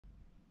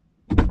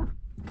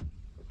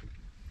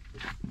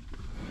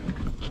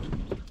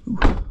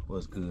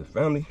What's good,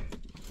 family?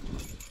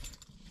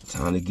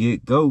 Time to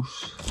get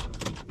ghost.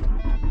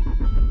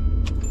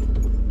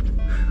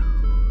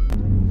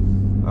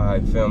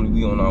 Alright, family,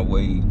 we on our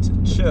way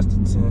to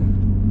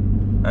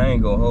Chesterton. I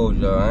ain't gonna hold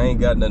y'all. I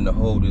ain't got nothing to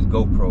hold this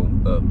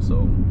GoPro up,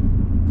 so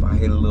if I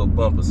hit a little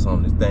bump or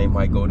something, this thing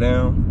might go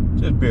down.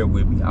 Just bear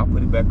with me. I'll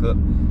put it back up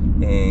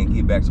and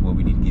get back to what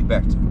we need to get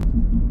back to.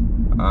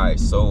 Alright,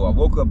 so I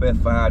woke up at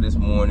 5 this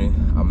morning.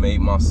 I made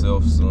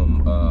myself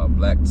some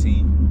black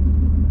tea,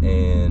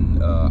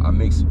 and I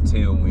mixed some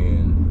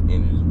tailwind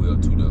in it as well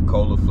too. The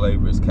cola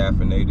flavor is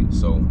caffeinated,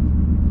 so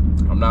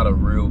I'm not a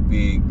real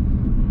big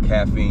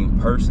caffeine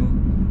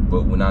person,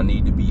 but when I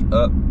need to be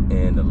up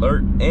and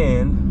alert,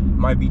 and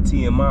might be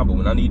TMI, but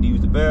when I need to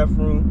use the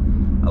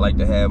bathroom, I like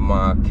to have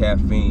my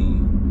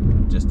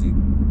caffeine just to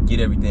get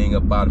everything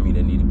up out of me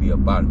that need to be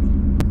up out of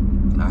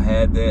me. I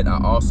had that.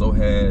 I also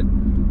had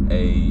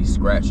a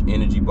Scratch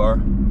energy bar.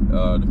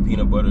 The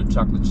peanut butter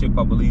chocolate chip,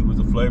 I believe, was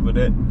the flavor of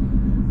that.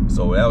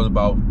 So that was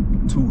about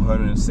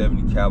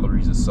 270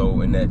 calories or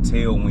so, and that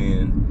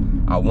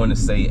tailwind, I want to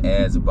say,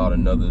 adds about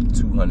another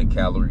 200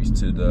 calories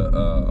to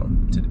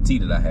the tea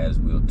that I had as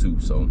well too.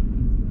 So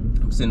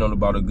I'm sitting on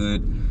about a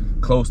good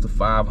close to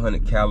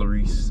 500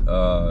 calories,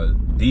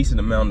 decent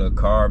amount of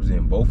carbs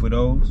in both of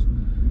those.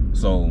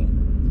 So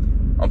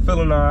I'm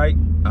feeling all right.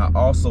 I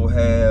also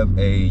have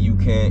a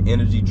UCAN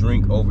energy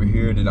drink over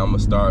here that I'm gonna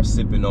start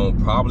sipping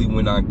on probably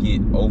when I get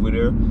over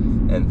there.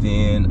 And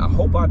then I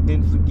hope I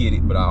didn't forget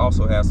it, but I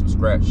also have some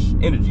Scratch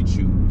energy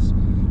chews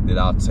that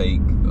I'll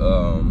take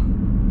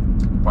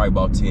probably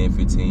about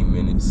 10-15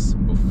 minutes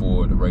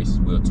before the race as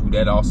well too.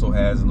 That also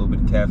has a little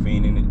bit of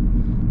caffeine in it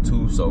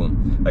too. So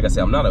like I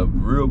said, I'm not a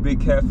real big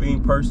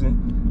caffeine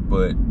person,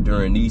 but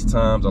during these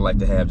times I like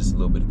to have just a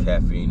little bit of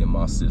caffeine in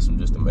my system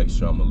just to make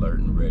sure I'm alert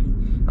and ready.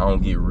 I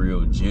don't get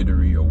real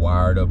jittery or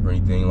wired up or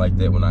anything like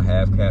that when I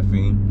have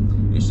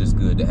caffeine. It's just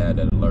good to have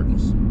that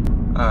alertness.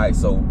 All right,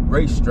 so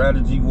race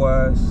strategy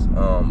wise,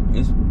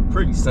 it's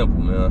pretty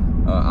simple,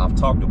 man. I've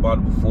talked about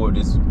it before.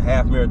 This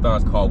half marathon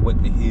is called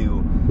What the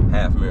Hill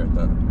Half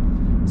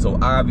Marathon. So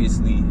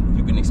obviously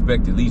you can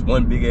expect at least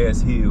one big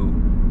ass hill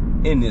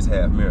in this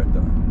half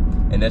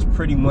marathon. And that's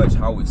pretty much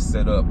how it's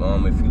set up.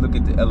 If you look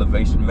at the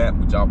elevation map,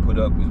 which I'll put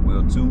up as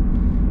well too,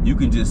 you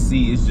can just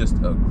see it's just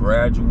a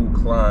gradual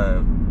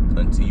climb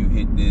until you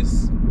hit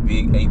this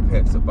big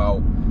apex.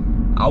 About,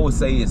 I would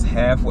say it's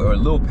halfway or a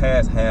little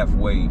past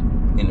halfway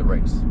in the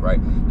race,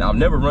 right? Now I've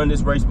never run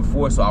this race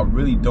before, so I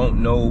really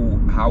don't know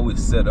how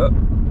it's set up.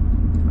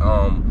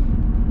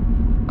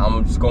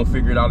 I'm just gonna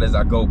figure it out as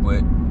I go,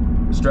 but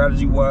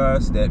strategy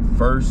wise, that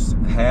first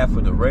half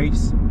of the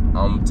race,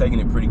 I'm taking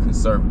it pretty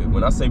conservative.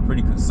 When I say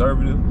pretty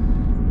conservative,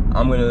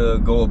 I'm gonna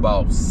go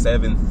about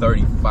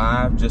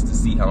 7:35 just to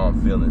see how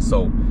I'm feeling.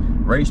 So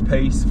race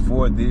pace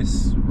for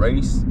this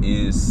race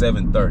is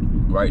 7:30,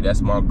 right?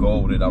 That's my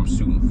goal that I'm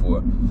shooting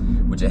for,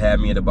 which will have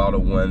me at about a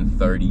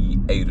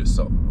 1:38 or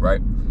so,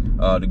 right?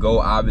 The goal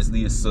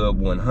obviously is sub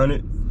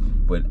 100,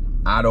 but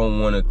I don't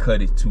want to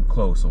cut it too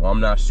close. So I'm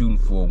not shooting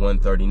for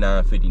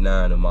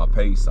 1:39.59 in my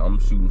pace. I'm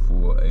shooting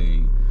for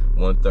a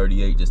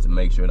 1:38 just to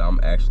make sure that I'm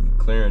actually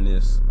clearing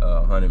this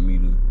 100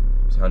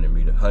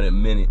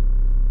 minute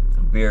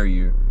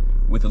barrier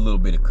with a little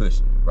bit of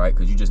cushion, right?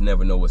 Because you just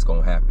never know what's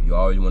gonna happen. You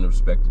always want to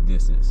respect the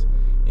distance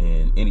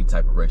in any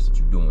type of race that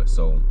you're doing.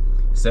 So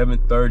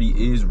 7:30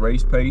 is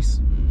race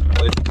pace.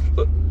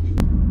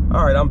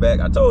 All right, I'm back.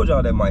 I told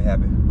y'all that might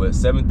happen, but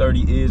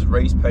 7:30 is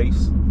race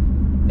pace,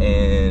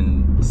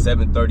 and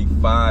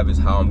 7:35 is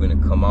how I'm gonna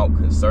come out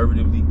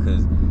conservatively,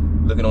 because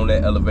looking on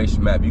that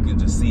elevation map, you can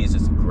just see it's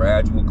just a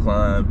gradual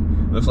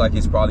climb. Looks like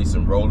it's probably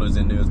some rollers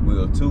in there as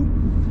well too.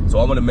 So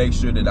I want to make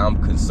sure that I'm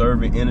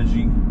conserving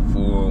energy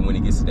for when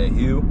it gets to that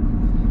hill.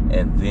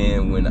 And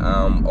then when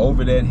I'm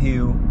over that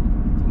hill,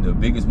 the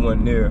biggest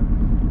one there,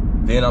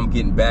 then I'm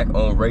getting back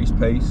on race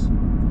pace.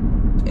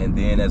 And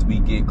then as we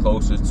get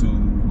closer to,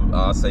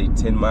 I'll say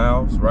 10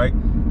 miles, right?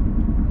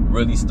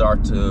 Really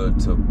start to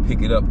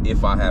pick it up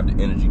if I have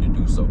the energy to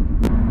do so.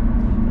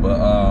 But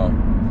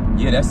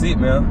yeah, that's it,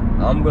 man.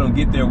 I'm gonna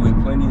get there with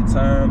plenty of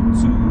time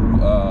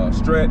to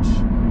stretch.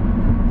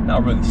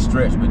 Not really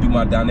stretch, but do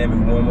my dynamic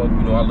warm-up.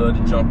 You know, I love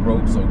to jump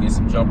rope, so get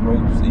some jump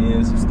ropes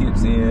in, some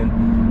skips in,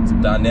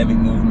 some dynamic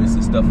movements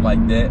and stuff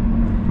like that.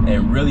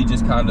 And really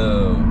just kind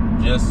of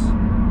just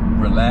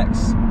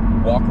relax,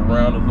 walk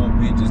around a little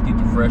bit, just get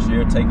the fresh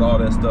air, take all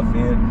that stuff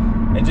in,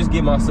 and just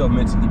get myself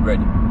mentally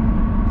ready.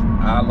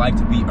 I like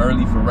to be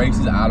early for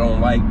races. I don't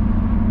like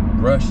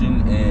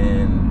rushing,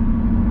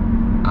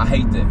 and I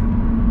hate that.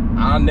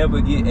 I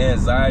never get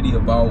anxiety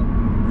about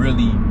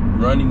really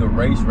running a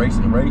race,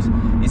 racing a race.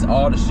 It's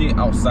all the shit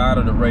outside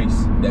of the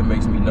race that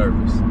makes me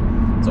nervous.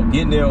 So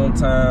getting there on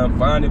time,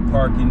 finding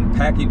parking,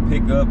 packet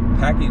pickup,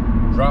 packet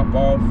drop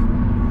off,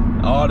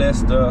 all that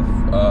stuff,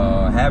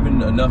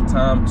 having enough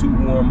time to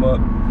warm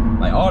up,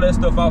 like all that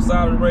stuff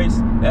outside of the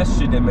race, that's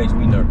shit that makes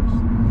me nervous.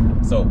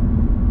 So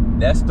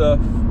that stuff,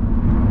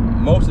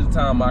 most of the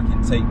time I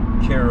can take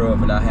care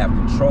of and I have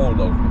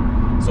control over.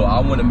 So I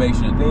want to make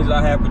sure the things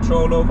I have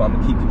control over, I'm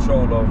gonna keep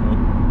control over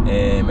them.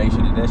 and make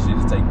sure that that shit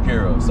is taken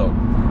care of. So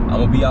I'm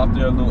gonna be out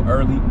there a little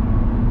early,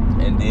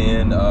 and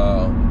then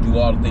do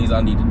all the things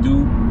I need to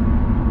do.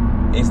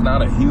 It's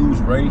not a huge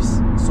race,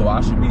 so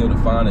I should be able to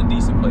find a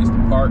decent place to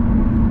park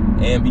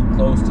and be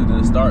close to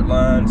the start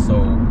line,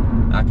 so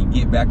I can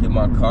get back in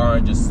my car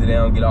and just sit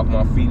down and get off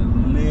my feet a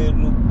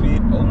little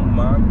bit. Oh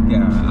my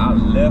God, I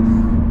left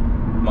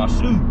my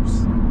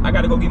shoes. I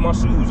gotta go get my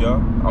shoes,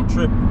 y'all. I'm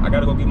tripping. I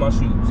gotta go get my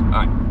shoes. All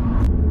right.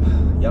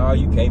 Y'all,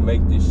 you can't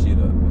make this shit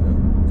up,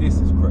 man. This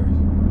is crazy.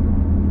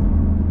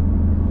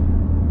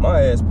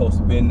 My ass supposed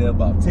to been there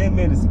about 10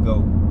 minutes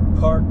ago,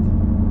 parked,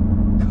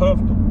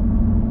 comfortable,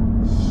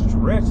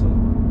 stretching,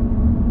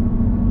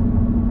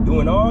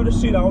 doing all the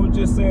shit I was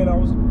just saying I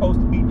was supposed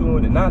to be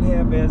doing and not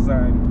have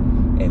anxiety.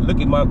 And look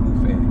at my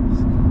goof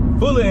ass,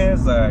 full of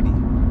anxiety,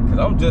 because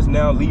I'm just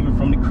now leaving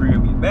from the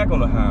crib, get back on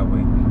the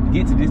highway to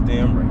get to this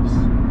damn race.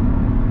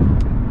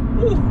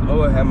 Ooh,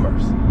 Lord have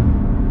mercy.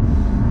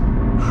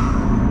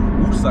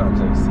 Woosah,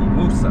 JC,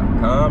 woosah,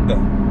 calm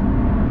down.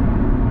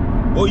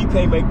 Boy, you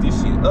can't make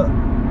this shit up.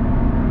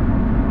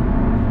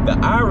 The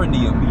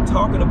irony of me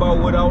talking about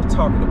what I was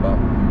talking about,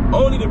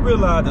 only to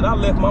realize that I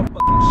left my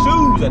fucking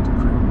shoes at the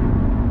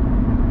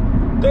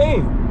crib.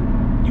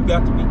 Damn, you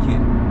got to be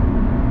kidding.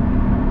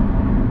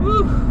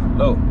 Whew,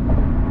 no,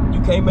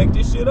 you can't make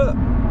this shit up.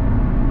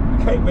 You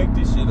can't make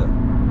this shit up.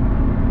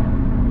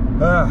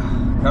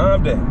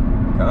 Calm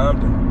down, calm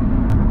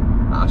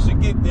down. I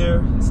should get there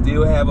and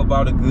still have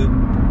about a good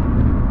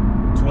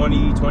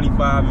 20,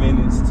 25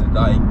 minutes to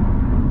like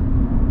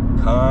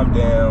calm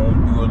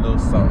down, do a little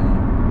something,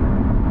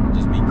 and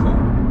just be cool,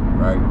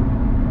 right?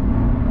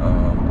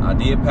 I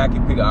did pack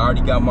and pick. I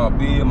already got my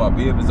bib. My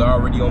bib is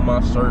already on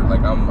my shirt. Like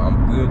I'm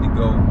good to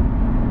go.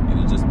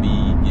 It'll just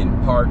be getting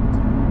parked.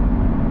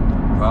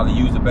 Probably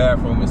use the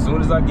bathroom as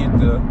soon as I get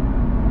there,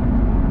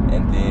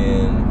 and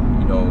then,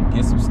 you know,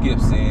 get some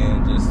skips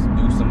in, just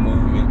do some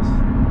movements,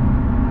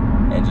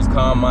 and just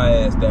calm my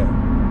ass down.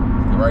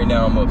 And right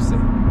now I'm upset,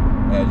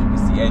 as you can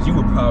see, as you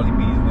would probably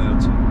be as well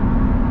too.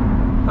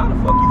 How the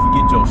fuck you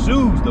forget your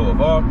shoes though,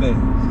 of all things?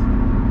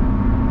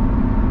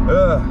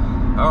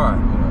 All right,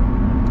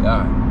 man. All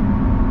right.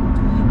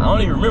 I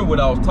don't even remember what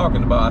I was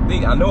talking about.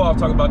 I know I was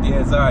talking about the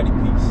anxiety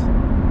piece.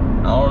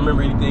 I don't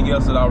remember anything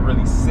else that I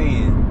really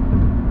said.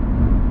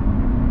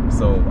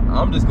 So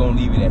I'm just gonna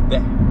leave it at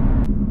that.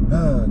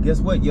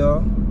 Guess what,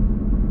 y'all?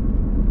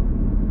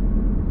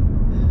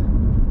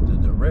 The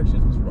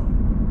directions was wrong.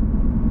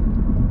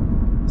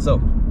 So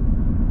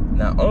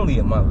not only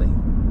am I late,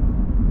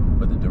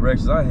 but the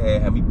directions I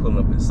had me pulling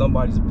up in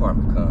somebody's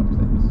apartment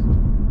complex.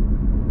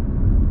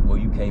 Well,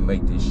 you can't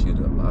make this shit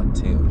up. I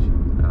tell you.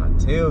 I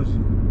tell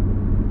you.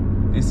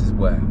 This is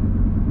wild.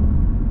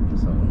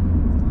 So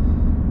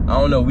I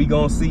don't know. We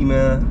gonna see,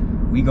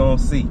 man. We gonna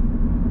see.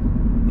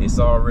 It's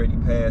already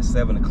past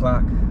 7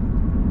 o'clock.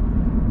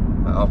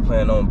 I was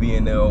planning on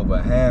being there over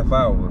a half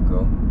hour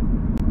ago.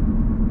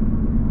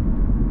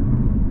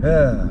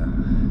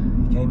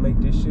 You can't make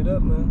this shit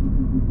up,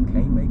 man.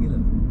 Can't make it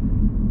up.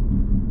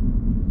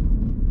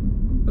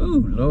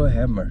 Ooh, Lord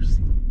have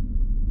mercy.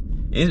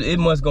 It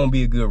must gonna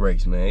be a good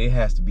race, man. It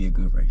has to be a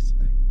good race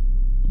today.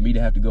 For me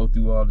to have to go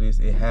through all this,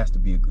 it has to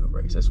be a good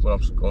race. That's what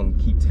I'm gonna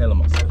keep telling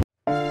myself.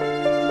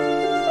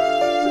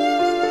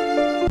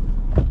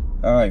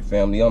 All right,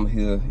 family, I'm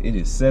here. It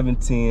is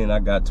 7:10. I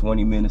got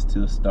 20 minutes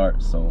till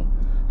start, so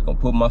I'm gonna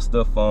put my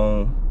stuff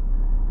on.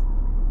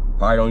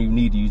 Probably don't even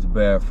need to use the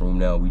bathroom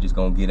now. We just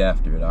gonna get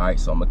after it, all right?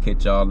 So I'm gonna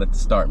catch y'all at the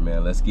start,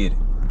 man. Let's get it.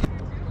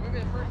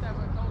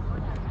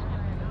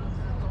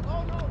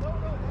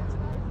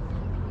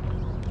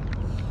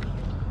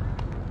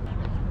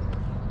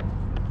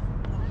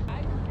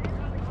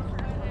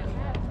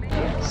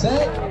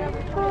 Set.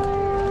 All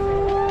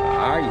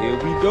right, here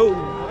we go.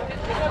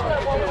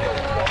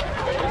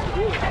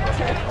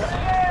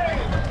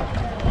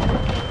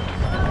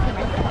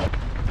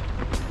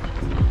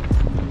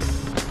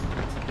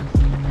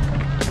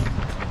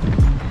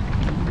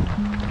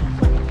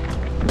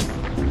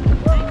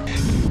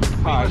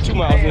 All right, 2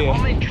 miles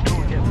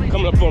in.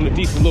 Coming up on a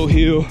decent little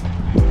hill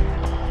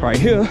right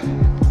here.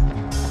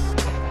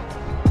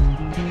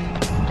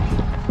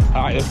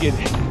 All right, let's get it.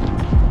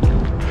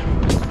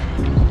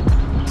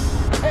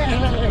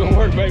 It's gonna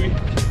work, baby.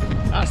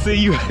 I see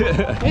you.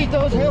 Eat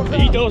those hills.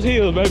 Eat those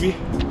hills, baby.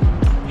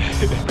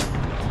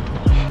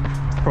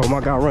 Bro, my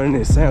guy running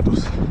in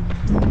sandals.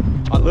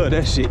 I love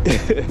that shit.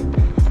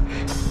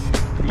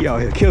 He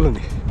out here killing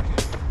it.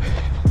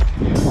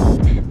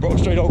 Bro,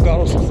 straight up got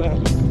on some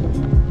sandals.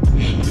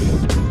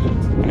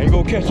 I ain't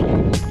gonna catch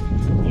him.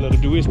 Let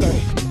him do his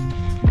thing.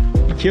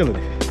 He killing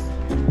it.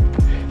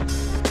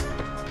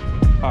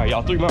 All right,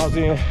 y'all, 3 miles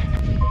in.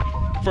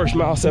 First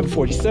mile,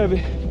 7:47.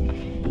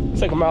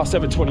 Second mile,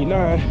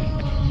 7:29.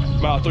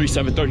 Mile 3,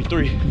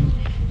 7:33. So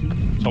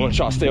I'm gonna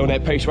try to stay on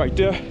that pace right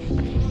there.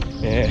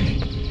 And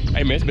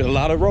hey man, it's been a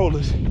lot of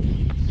rollers.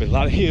 Been a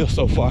lot of hills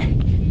so far.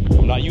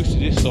 I'm not used to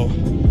this, so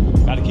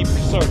gotta keep it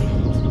conservative.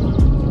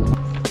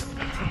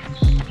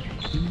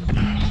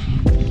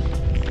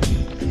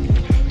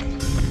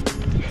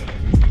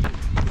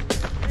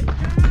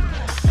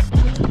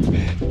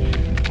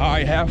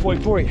 right, halfway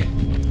point.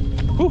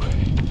 Whew.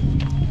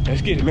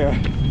 Let's get it,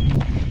 man.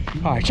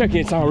 All right,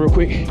 check-in time real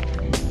quick.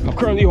 I'm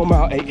currently on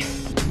mile 8.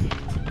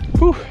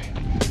 Whew.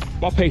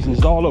 My pacing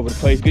is all over the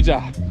place. Good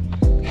job.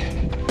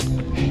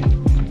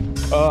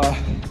 I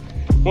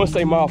want to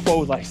say mile 4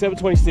 was like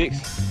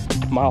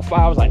 7:26. Mile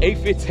 5 was like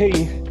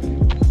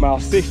 8:15. Mile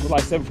 6 was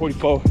like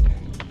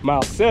 7:44.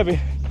 Mile 7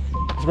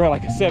 is around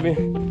like a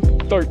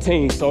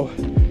 7:13. So,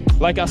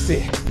 like I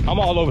said, I'm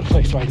all over the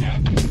place right now.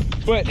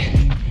 But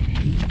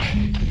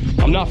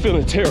I'm not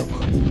feeling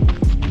terrible.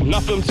 I'm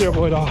not feeling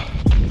terrible at all.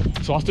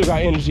 So I still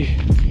got energy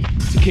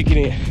to kick it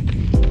in.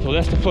 So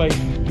that's the play.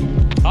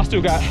 I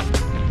still got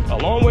a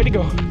long way to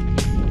go.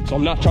 So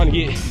I'm not trying to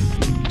get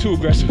too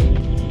aggressive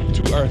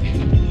too early.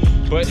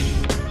 But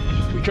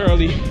we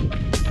currently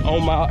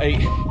on mile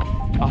 8.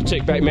 I'll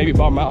check back maybe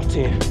about mile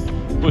 10.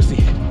 We'll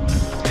see.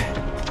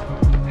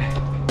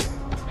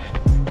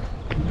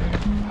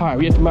 All right,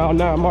 we at the mile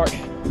 9 mark.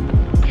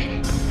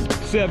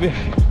 7,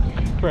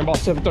 we're about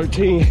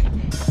 7:13,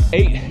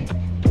 8,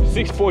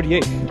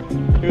 6:48.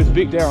 It was a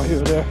big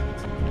downhill there.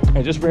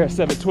 And just ran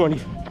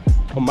 7:20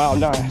 on mile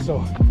 9. So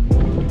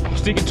I'm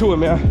sticking to it,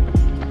 man.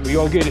 We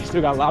gonna get it.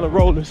 Still got a lot of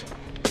rollers.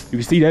 You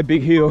can see that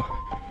big hill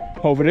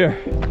over there.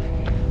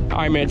 All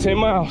right, man, 10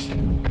 miles,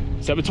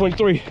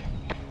 7:23.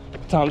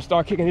 Time to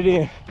start kicking it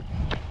in.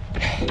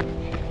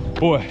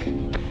 Boy,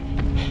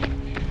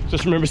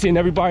 just remember seeing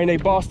everybody in their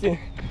Boston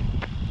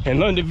and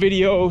London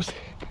videos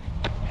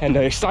and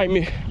the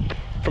excitement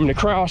from the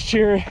crowds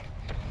cheering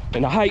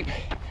and the hype.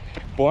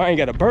 Boy, I ain't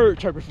got a bird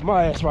chirping for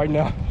my ass right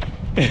now.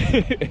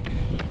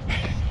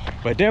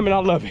 But damn it, I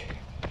love it.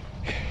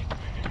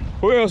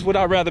 Where else would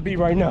I rather be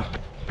right now?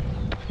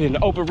 In the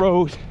open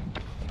roads,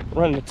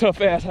 running a tough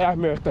ass half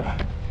marathon.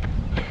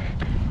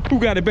 Who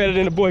got it better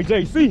than the boy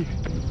JC?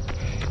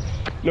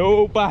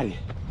 Nobody.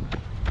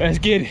 Let's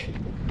get it.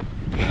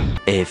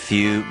 A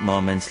few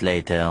moments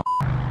later.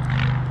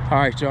 All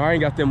right, y'all, I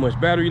ain't got that much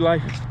battery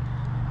life,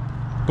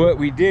 but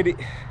we did it.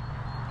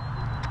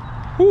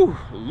 Whew,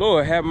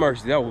 Lord have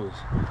mercy, that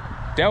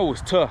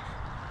was tough.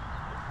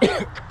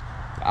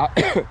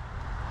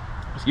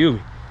 Excuse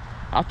me.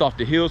 I thought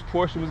the hills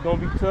portion was gonna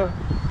be tough.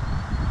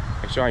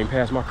 Make sure I ain't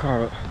pass my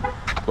car up.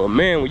 But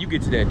man, when you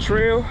get to that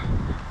trail,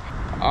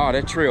 oh,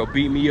 that trail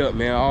beat me up,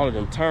 man. All of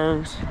them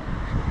turns.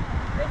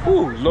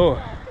 Whew,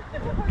 Lord.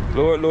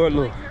 Lord, Lord,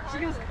 Lord.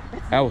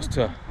 That was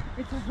tough.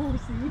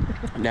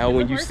 Now,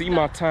 when you see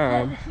my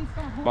time,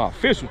 my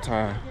official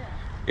time,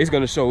 it's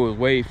gonna show it was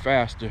way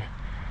faster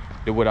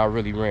than what I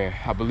really ran.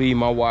 I believe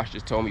my watch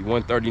just told me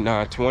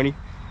 1:39:20,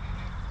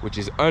 which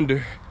is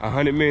under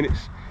 100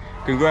 minutes.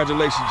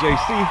 Congratulations,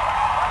 JC.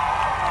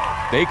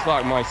 They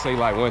clock might say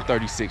like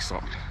 1:36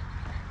 something.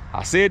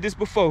 I said this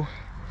before.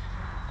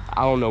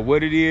 I don't know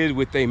what it is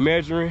with they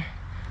measuring,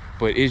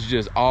 but it's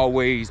just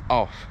always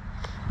off.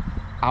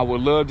 I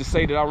would love to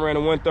say that I ran a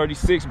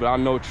 1:36, but I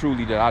know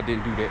truly that I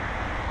didn't do that.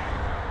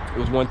 It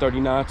was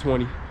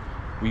 1:39:20.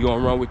 We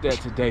gonna run with that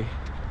today.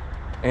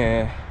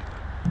 And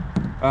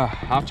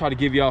I'll try to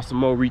give y'all some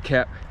more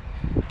recap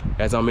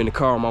as I'm in the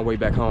car on my way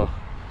back home.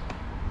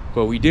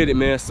 But we did it,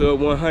 man. Sub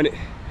 100,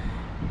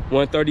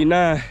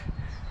 1:39.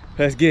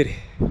 Let's get it.